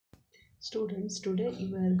Students, today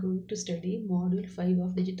we are going to study Module 5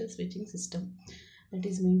 of Digital Switching System, that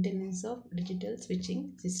is maintenance of digital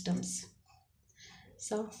switching systems.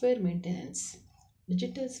 Software maintenance.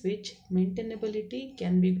 Digital switch maintainability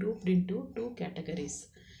can be grouped into two categories: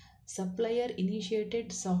 supplier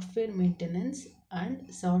initiated software maintenance and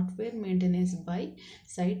software maintenance by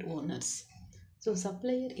site owners. So,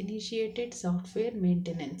 supplier initiated software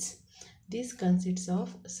maintenance. This consists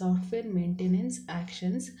of software maintenance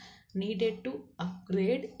actions needed to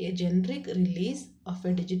upgrade a generic release of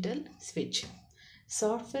a digital switch.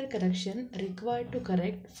 Software correction required to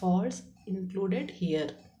correct faults included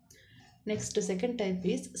here. Next, second type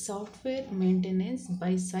is software maintenance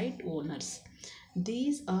by site owners.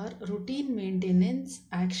 These are routine maintenance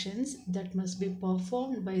actions that must be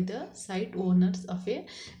performed by the site owners of a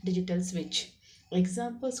digital switch.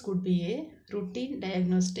 Examples could be a routine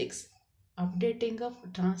diagnostics, updating of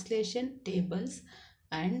translation tables,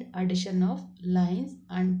 and addition of lines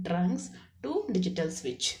and trunks to digital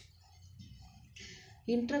switch.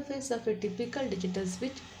 Interface of a typical digital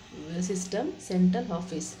switch system central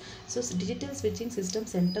office. So digital switching system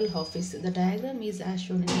central office. The diagram is as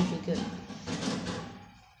shown in the figure.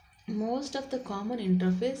 Most of the common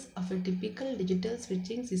interface of a typical digital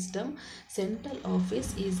switching system central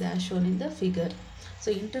office is as shown in the figure.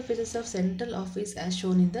 So interfaces of central office as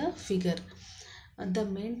shown in the figure. The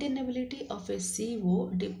maintainability of a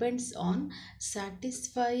CO depends on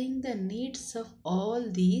satisfying the needs of all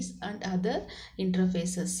these and other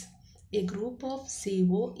interfaces. A group of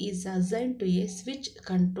CO is assigned to a switch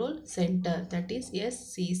control center, that is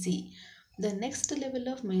SCC. The next level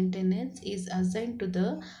of maintenance is assigned to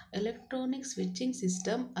the Electronic Switching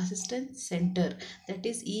System Assistance Center, that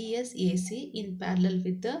is ESAC, in parallel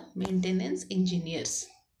with the maintenance engineers.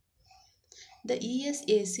 The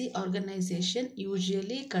ESAC organization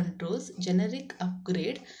usually controls generic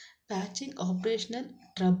upgrade, patching, operational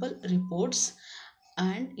trouble reports,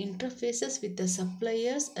 and interfaces with the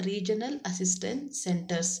suppliers, regional assistance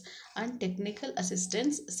centers, and technical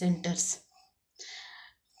assistance centers.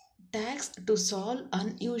 Tasked to solve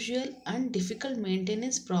unusual and difficult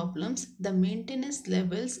maintenance problems, the maintenance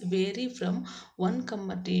levels vary from one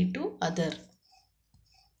company to other.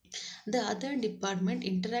 The other department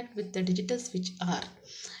interact with the digital switch are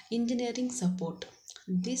engineering support.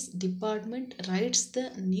 This department writes the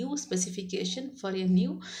new specification for a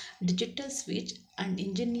new digital switch and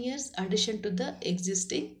engineers addition to the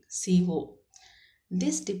existing CO.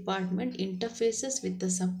 This department interfaces with the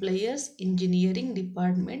suppliers, engineering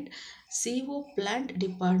department, CO plant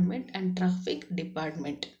department, and traffic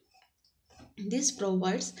department. This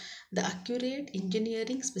provides the accurate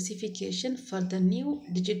engineering specification for the new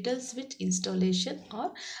digital switch installation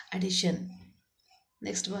or addition.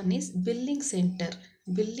 Next one is billing center.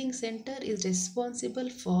 Billing center is responsible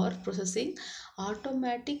for processing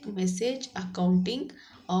automatic message accounting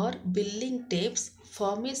or billing tapes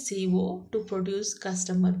from a CO to produce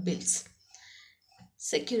customer bills.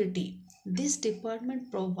 Security. This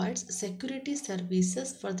department provides security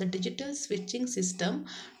services for the digital switching system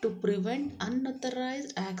to prevent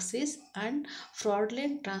unauthorized access and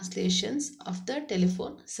fraudulent translations of the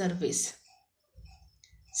telephone service.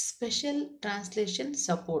 Special translation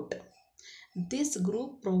support. This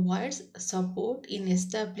group provides support in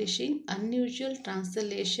establishing unusual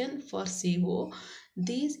translation for CO.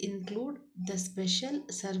 These include the special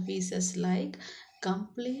services like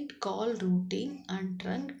complete call routing and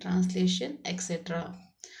trunk translation, etc.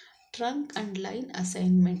 Trunk and line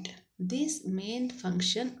assignment. This main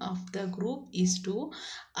function of the group is to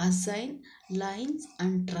assign lines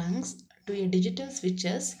and trunks to a digital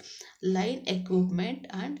switches, line equipment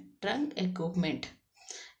and trunk equipment.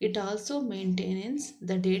 It also maintains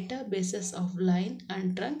the databases of line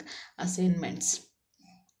and trunk assignments.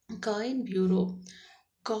 Coin Bureau.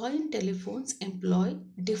 Coin telephones employ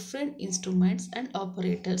different instruments and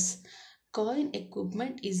operators. Coin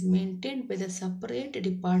equipment is maintained by the separate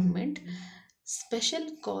department. Special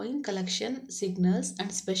coin collection signals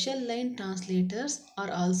and special line translators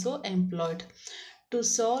are also employed. To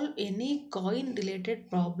solve any coin related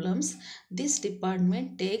problems, this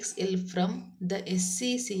department takes help from the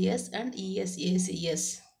SCCS and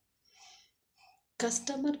ESACS.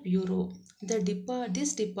 Customer Bureau.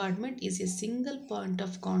 This department is a single point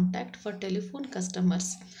of contact for telephone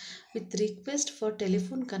customers with request for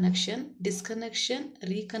telephone connection, disconnection,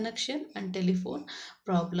 reconnection, and telephone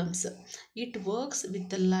problems. It works with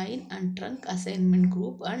the line and trunk assignment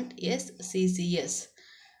group and SCCS.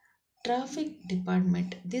 Traffic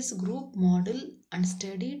department. This group model and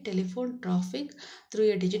study telephone traffic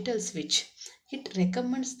through a digital switch. It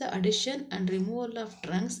recommends the addition and removal of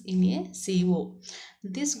trunks in a CO.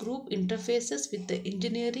 This group interfaces with the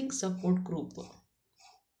engineering support group.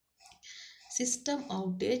 System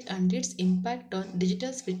outage and its impact on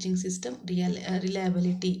digital switching system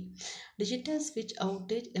reliability. Digital switch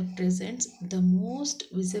outage represents the most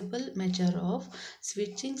visible measure of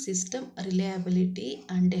switching system reliability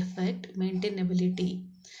and affect maintainability.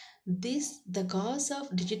 The cause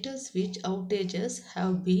of digital switch outages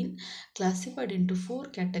have been classified into four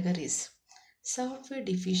categories. Software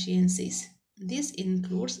deficiencies. This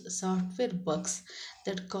includes software bugs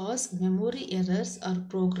that cause memory errors or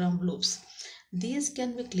program loops. These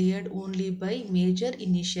can be cleared only by major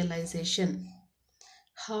initialization.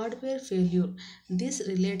 Hardware failure. This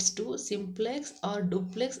relates to simplex or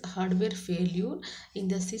duplex hardware failure in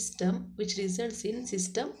the system which results in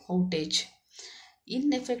system outage.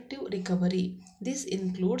 Ineffective recovery. This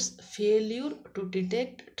includes failure to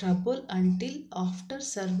detect trouble until after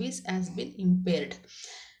service has been impaired.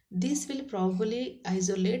 This will probably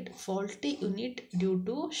isolate faulty unit due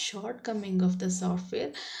to shortcoming of the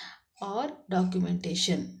software or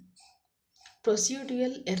documentation.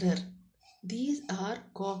 Procedural error. These are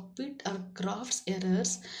cockpit or crafts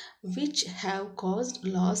errors which have caused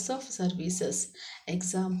loss of services.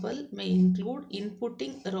 Example may include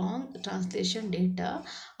inputting wrong translation data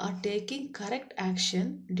or taking correct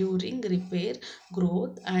action during repair,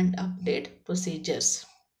 growth and update procedures.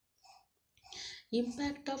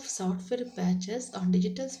 Impact of software patches on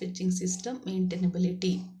digital switching system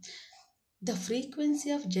maintainability. The frequency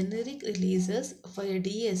of generic releases for a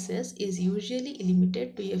DSS is usually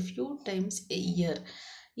limited to a few times a year.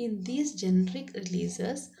 In these generic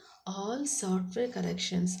releases, all software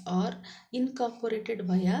corrections are incorporated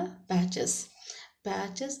via patches.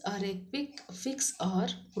 Patches are a quick fix or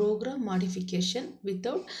program modification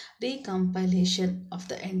without recompilation of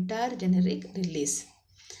the entire generic release.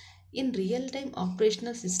 In real-time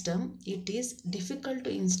operational system, it is difficult to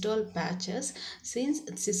install patches since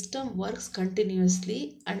system works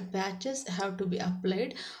continuously and patches have to be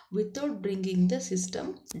applied without bringing the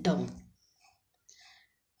system down.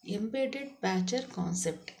 Embedded patcher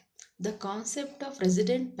concept. The concept of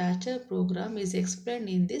resident patcher program is explained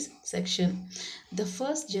in this section. The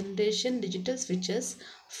first generation digital switches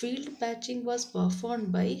field patching was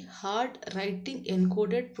performed by hard writing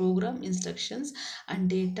encoded program instructions and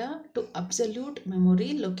data to absolute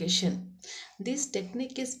memory location. This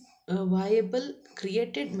technique is viable,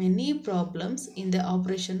 created many problems in the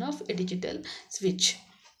operation of a digital switch.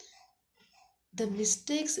 The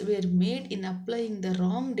mistakes were made in applying the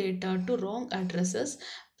wrong data to wrong addresses,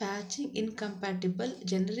 patching incompatible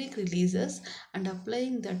generic releases, and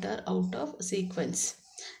applying that are out of sequence.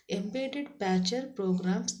 Embedded patcher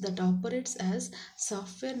programs that operates as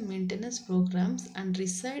software maintenance programs and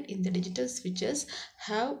reside in the digital switches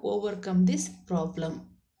have overcome this problem.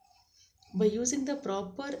 By using the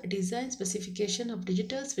proper design specification of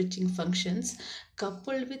digital switching functions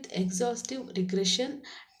coupled with exhaustive regression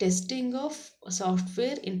testing of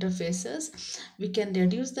software interfaces, we can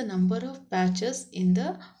reduce the number of patches in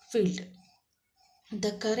the field.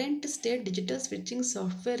 The current state digital switching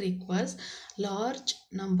software requires large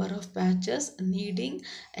number of patches needing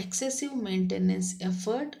excessive maintenance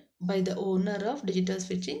effort by the owner of digital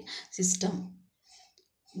switching system.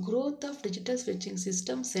 Growth of digital switching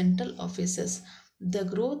system central offices. The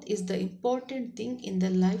growth is the important thing in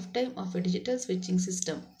the lifetime of a digital switching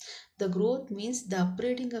system. The growth means the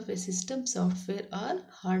upgrading of a system software or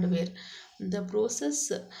hardware. The process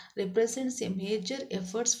represents a major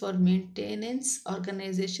efforts for maintenance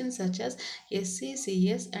organizations such as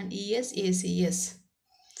SCCS and ESACS.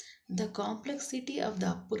 The complexity of the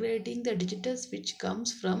upgrading the digital switch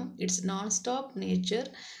comes from its non-stop nature,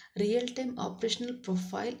 real-time operational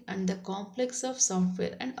profile and the complex of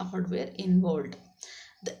software and hardware involved.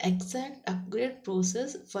 The exact upgrade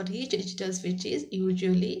process for each digital switch is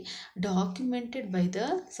usually documented by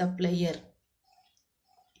the supplier.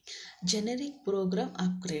 Generic program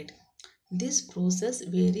upgrade. This process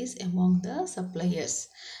varies among the suppliers.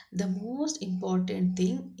 The most important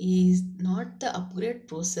thing is not the upgrade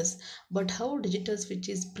process, but how digital switch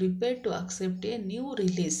is prepared to accept a new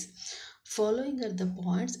release. Following are the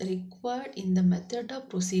points required in the method of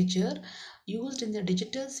procedure used in the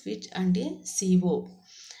digital switch and a CO.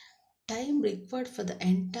 Time required for the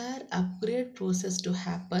entire upgrade process to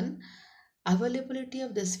happen, availability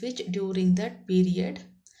of the switch during that period,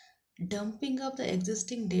 dumping of the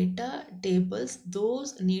existing data tables,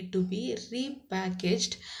 those need to be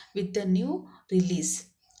repackaged with the new release.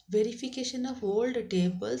 verification of old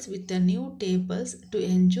tables with the new tables to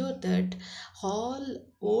ensure that all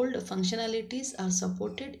old functionalities are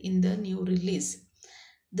supported in the new release.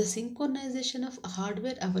 The synchronization of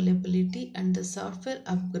hardware availability and the software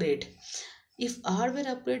upgrade. If hardware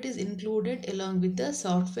upgrade is included along with the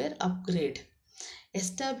software upgrade.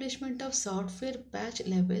 Establishment of software patch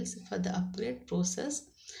levels for the upgrade process.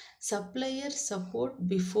 Supplier support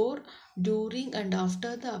before, during and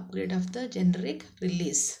after the upgrade of the generic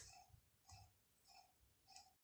release.